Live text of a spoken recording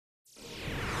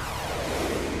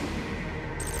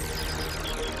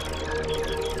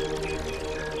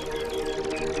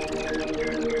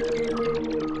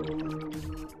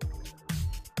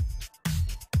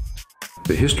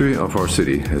history of our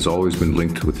city has always been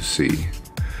linked with the sea.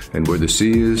 And where the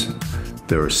sea is,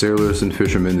 there are sailors and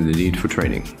fishermen in the need for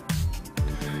training.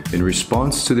 In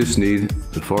response to this need,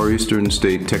 the Far Eastern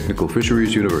State Technical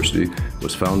Fisheries University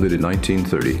was founded in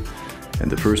 1930, and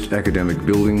the first academic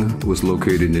building was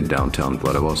located in downtown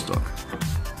Vladivostok.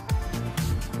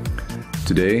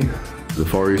 Today, the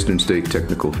Far Eastern State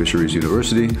Technical Fisheries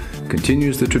University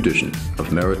continues the tradition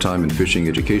of maritime and fishing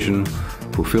education,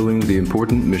 fulfilling the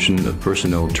important mission of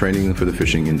personnel training for the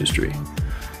fishing industry.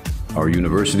 Our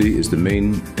university is the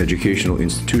main educational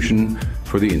institution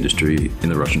for the industry in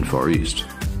the Russian Far East.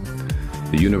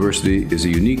 The university is a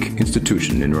unique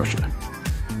institution in Russia.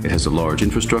 It has a large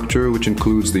infrastructure which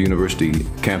includes the university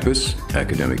campus,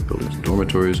 academic buildings and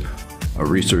dormitories, a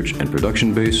research and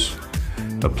production base,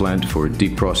 a plant for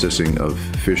deep processing of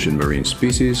fish and marine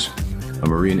species, a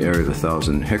marine area of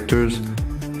 1,000 hectares,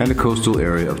 and a coastal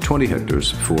area of 20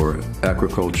 hectares for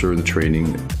aquaculture, the training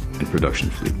and production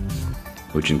fleet,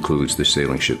 which includes the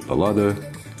sailing ship Balada,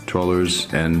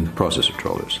 trawlers, and processor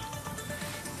trawlers.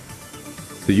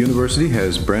 The university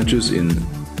has branches in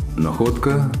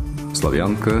Nakhodka,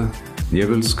 Slavyanka,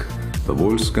 Nevelsk,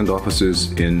 Tobolsk, and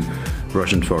offices in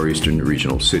Russian Far Eastern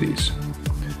regional cities.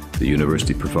 The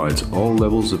university provides all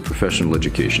levels of professional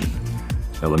education: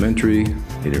 elementary,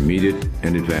 intermediate,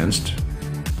 and advanced,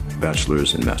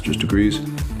 bachelor's and master's degrees,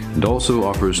 and also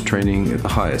offers training at the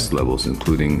highest levels,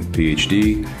 including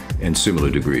PhD and similar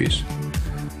degrees.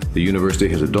 The university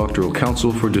has a doctoral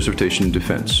council for dissertation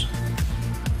defense.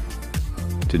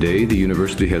 Today, the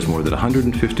university has more than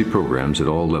 150 programs at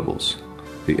all levels.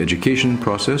 The education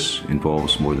process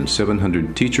involves more than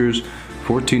 700 teachers,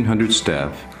 1,400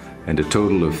 staff, and a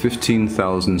total of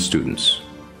 15,000 students.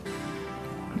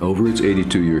 Over its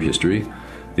 82-year history,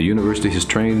 the university has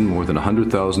trained more than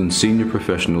 100,000 senior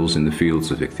professionals in the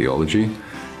fields of ichthyology,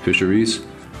 fisheries,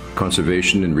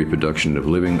 conservation and reproduction of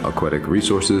living aquatic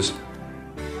resources,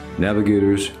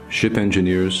 navigators, ship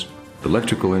engineers,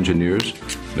 electrical engineers,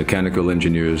 mechanical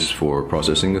engineers for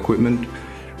processing equipment,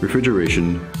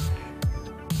 refrigeration,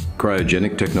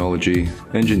 cryogenic technology,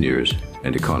 engineers,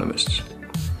 and economists.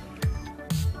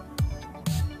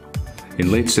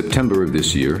 In late September of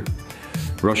this year,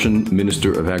 Russian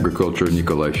Minister of Agriculture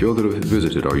Nikolai Fyodorov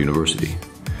visited our university.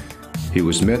 He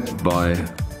was met by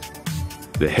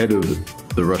the head of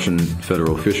the Russian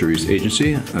Federal Fisheries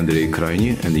Agency, Andrei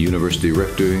Krayny, and the university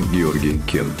rector, Georgy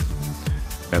Kim.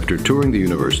 After touring the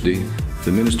university,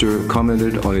 the minister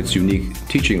commented on its unique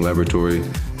teaching laboratory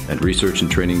and research and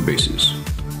training bases.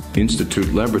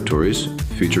 Institute laboratories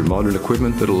feature modern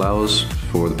equipment that allows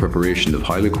for the preparation of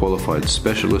highly qualified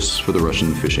specialists for the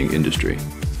Russian fishing industry.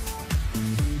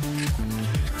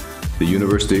 The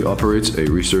university operates a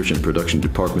research and production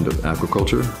department of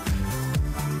aquaculture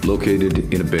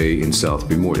located in a bay in South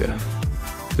Primorye.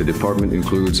 The department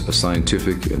includes a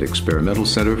scientific and experimental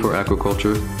center for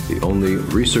aquaculture, the only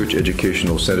research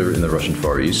educational center in the Russian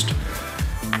Far East,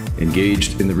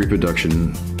 engaged in the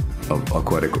reproduction of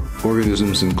aquatic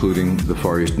organisms including the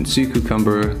Far Eastern sea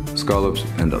cucumber, scallops,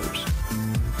 and others.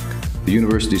 The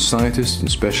university's scientists and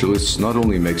specialists not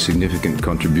only make significant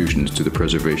contributions to the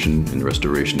preservation and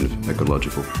restoration of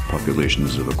ecological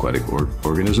populations of aquatic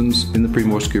organisms in the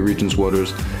Primorsky region's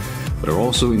waters, but are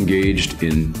also engaged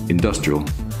in industrial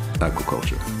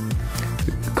aquaculture.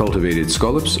 The cultivated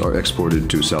scallops are exported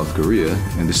to South Korea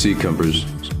and the sea cucumbers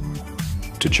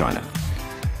to China.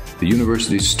 The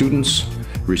university's students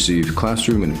receive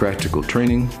classroom and practical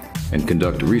training and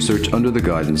conduct research under the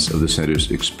guidance of the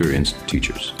center's experienced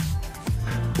teachers.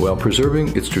 While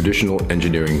preserving its traditional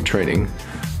engineering training,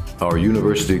 our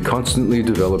university constantly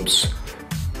develops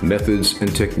methods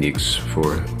and techniques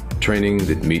for training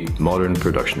that meet modern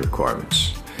production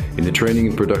requirements. In the Training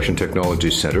and Production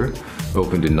Technology Center,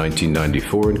 opened in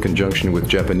 1994 in conjunction with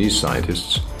Japanese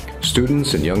scientists,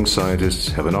 students and young scientists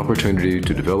have an opportunity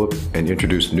to develop and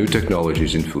introduce new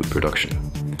technologies in food production.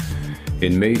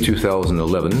 In May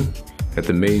 2011, at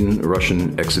the main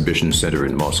Russian exhibition center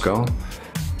in Moscow,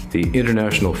 the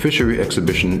International Fishery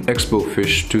Exhibition Expo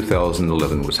Fish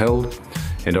 2011 was held,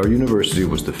 and our university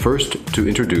was the first to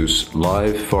introduce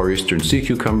live Far Eastern sea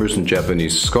cucumbers and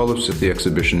Japanese scallops at the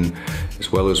exhibition,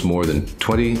 as well as more than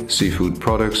 20 seafood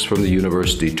products from the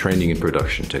University Training and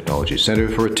Production Technology Center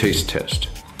for a taste test.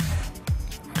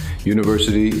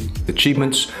 University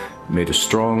achievements made a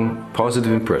strong,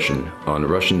 positive impression on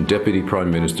Russian Deputy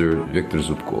Prime Minister Viktor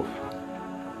Zubkov.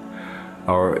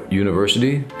 Our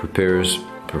university prepares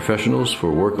professionals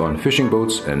for work on fishing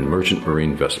boats and merchant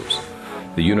marine vessels.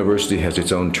 The university has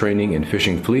its own training and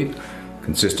fishing fleet,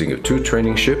 consisting of 2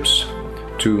 training ships,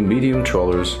 2 medium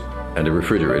trawlers, and a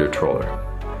refrigerator trawler.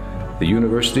 The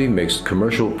university makes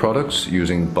commercial products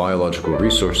using biological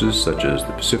resources such as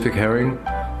the Pacific herring,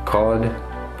 cod,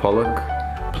 pollock,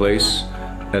 plaice,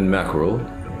 and mackerel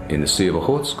in the Sea of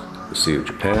Okhotsk, the Sea of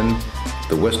Japan,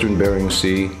 the Western Bering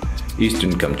Sea,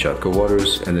 Eastern Kamchatka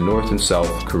waters, and the North and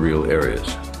South Kuril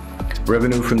areas.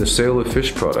 Revenue from the sale of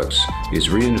fish products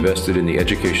is reinvested in the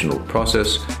educational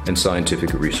process and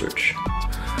scientific research.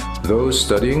 Those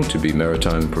studying to be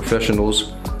maritime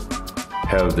professionals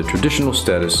have the traditional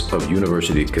status of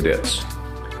university cadets.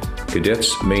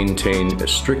 Cadets maintain a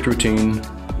strict routine,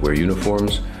 wear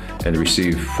uniforms, and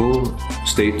receive full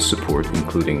state support,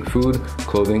 including food,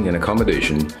 clothing, and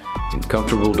accommodation in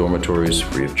comfortable dormitories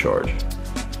free of charge.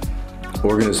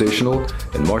 Organizational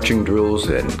and marching drills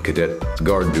and cadet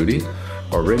guard duty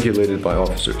are regulated by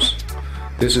officers.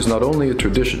 This is not only a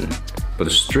tradition, but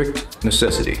a strict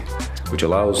necessity, which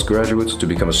allows graduates to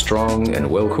become a strong and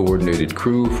well-coordinated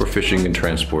crew for fishing and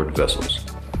transport vessels.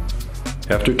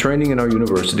 After training in our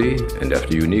university and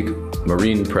after unique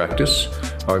marine practice,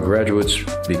 our graduates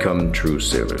become true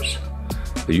sailors.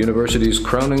 The university's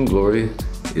crowning glory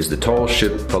is the tall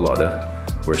ship Pallada,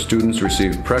 where students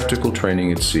receive practical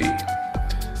training at sea.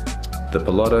 The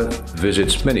Pallada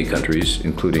visits many countries,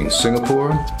 including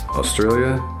Singapore,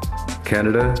 Australia,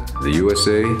 Canada, the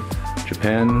USA,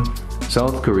 Japan,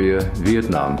 South Korea,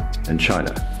 Vietnam, and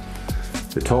China.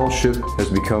 The tall ship has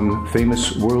become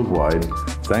famous worldwide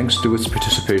thanks to its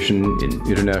participation in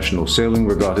international sailing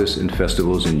regattas and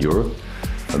festivals in Europe,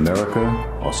 America,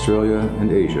 Australia,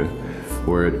 and Asia,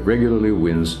 where it regularly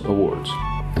wins awards.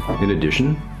 In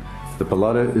addition, the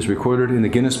Pallada is recorded in the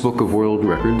Guinness Book of World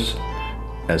Records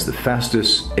as the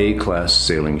fastest A-class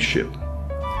sailing ship.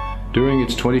 During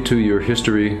its 22-year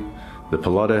history, the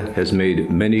Pallada has made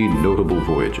many notable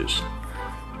voyages.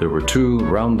 There were 2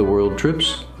 round-the-world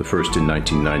trips, the first in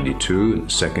 1992 and the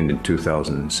second in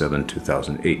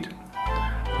 2007-2008.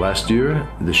 Last year,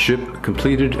 the ship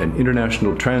completed an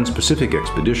international trans-Pacific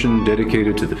expedition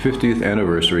dedicated to the 50th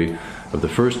anniversary of the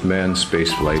first manned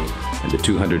spaceflight and the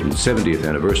 270th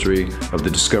anniversary of the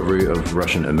discovery of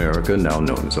Russian America, now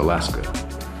known as Alaska.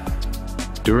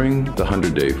 During the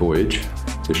 100-day voyage,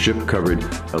 the ship covered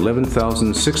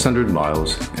 11,600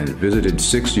 miles and visited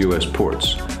 6 U.S.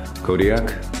 ports: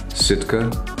 Kodiak, Sitka,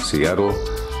 Seattle,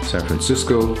 San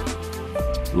Francisco,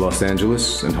 Los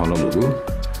Angeles, and Honolulu,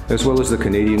 as well as the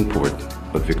Canadian port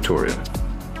of Victoria.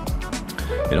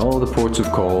 In all the ports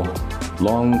of call,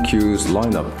 long queues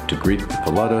line up to greet the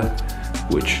Pallada,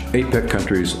 which APEC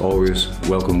countries always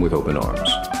welcome with open arms.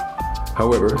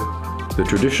 However, the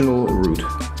traditional route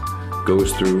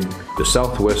goes through the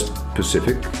Southwest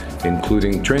Pacific,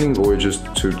 including training voyages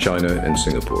to China and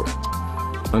Singapore.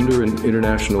 Under an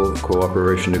international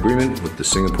cooperation agreement with the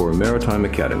Singapore Maritime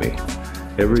Academy,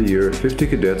 every year 50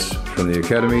 cadets from the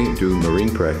Academy do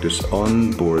marine practice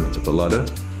on board the Pallada,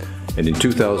 and in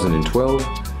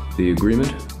 2012, the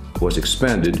agreement was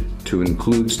expanded to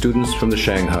include students from the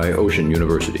Shanghai Ocean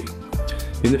University.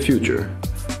 In the future,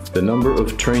 the number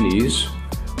of trainees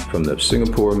from the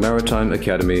Singapore Maritime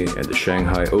Academy and the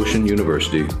Shanghai Ocean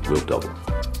University will double.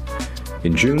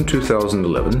 In June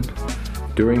 2011,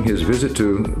 during his visit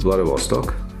to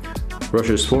Vladivostok,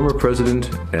 Russia's former president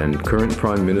and current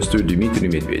Prime Minister Dmitry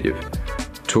Medvedev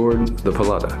toured the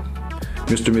Pallada.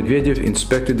 Mr. Medvedev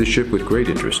inspected the ship with great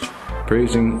interest,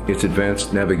 praising its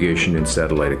advanced navigation and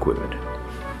satellite equipment.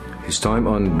 His time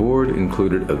on board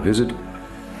included a visit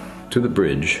to the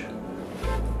bridge,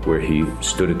 where he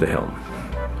stood at the helm.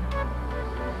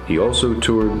 He also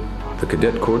toured the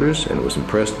cadet quarters and was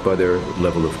impressed by their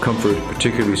level of comfort,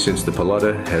 particularly since the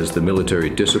Pallada has the military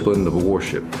discipline of a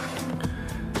warship.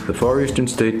 The Far Eastern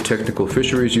State Technical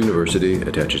Fisheries University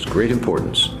attaches great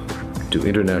importance to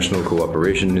international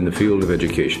cooperation in the field of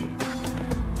education.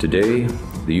 Today,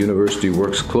 the university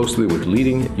works closely with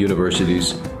leading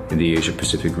universities in the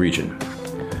Asia-Pacific region.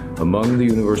 Among the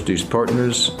university's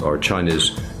partners are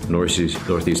China's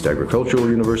Northeast Agricultural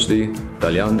University,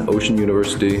 Dalian Ocean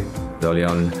University,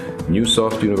 Dalian New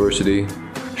Soft University,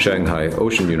 Shanghai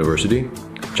Ocean University,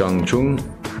 Changchun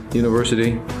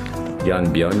University,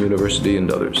 Yanbian University,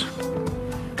 and others.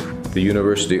 The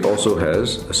university also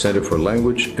has a Center for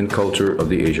Language and Culture of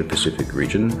the Asia-Pacific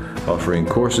region, offering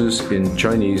courses in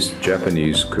Chinese,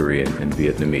 Japanese, Korean, and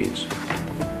Vietnamese.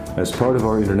 As part of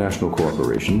our international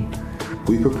cooperation,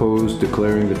 we propose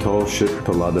declaring the tall ship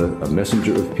Pallada a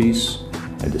messenger of peace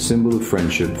and a symbol of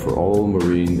friendship for all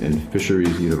marine and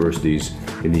fisheries universities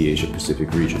in the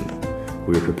Asia-Pacific region.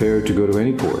 We are prepared to go to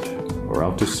any port or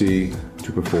out to sea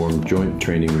to perform joint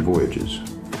training voyages.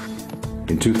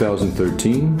 In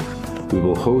 2013, we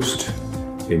will host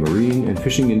a Marine and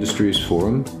Fishing Industries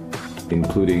Forum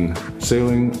including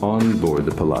sailing on board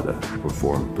the Pallada for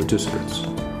forum participants.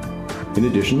 In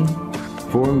addition,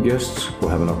 forum guests will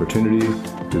have an opportunity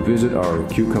to visit our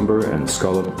cucumber and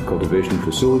scallop cultivation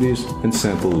facilities and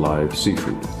sample live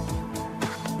seafood.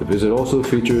 The visit also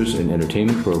features an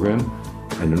entertainment program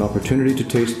and an opportunity to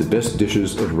taste the best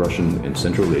dishes of Russian and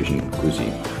Central Asian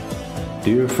cuisine.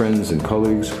 Dear friends and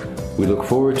colleagues, we look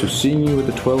forward to seeing you at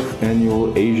the 12th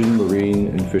Annual Asian Marine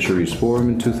and Fisheries Forum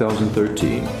in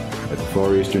 2013 at the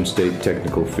Far Eastern State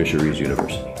Technical Fisheries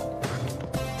University.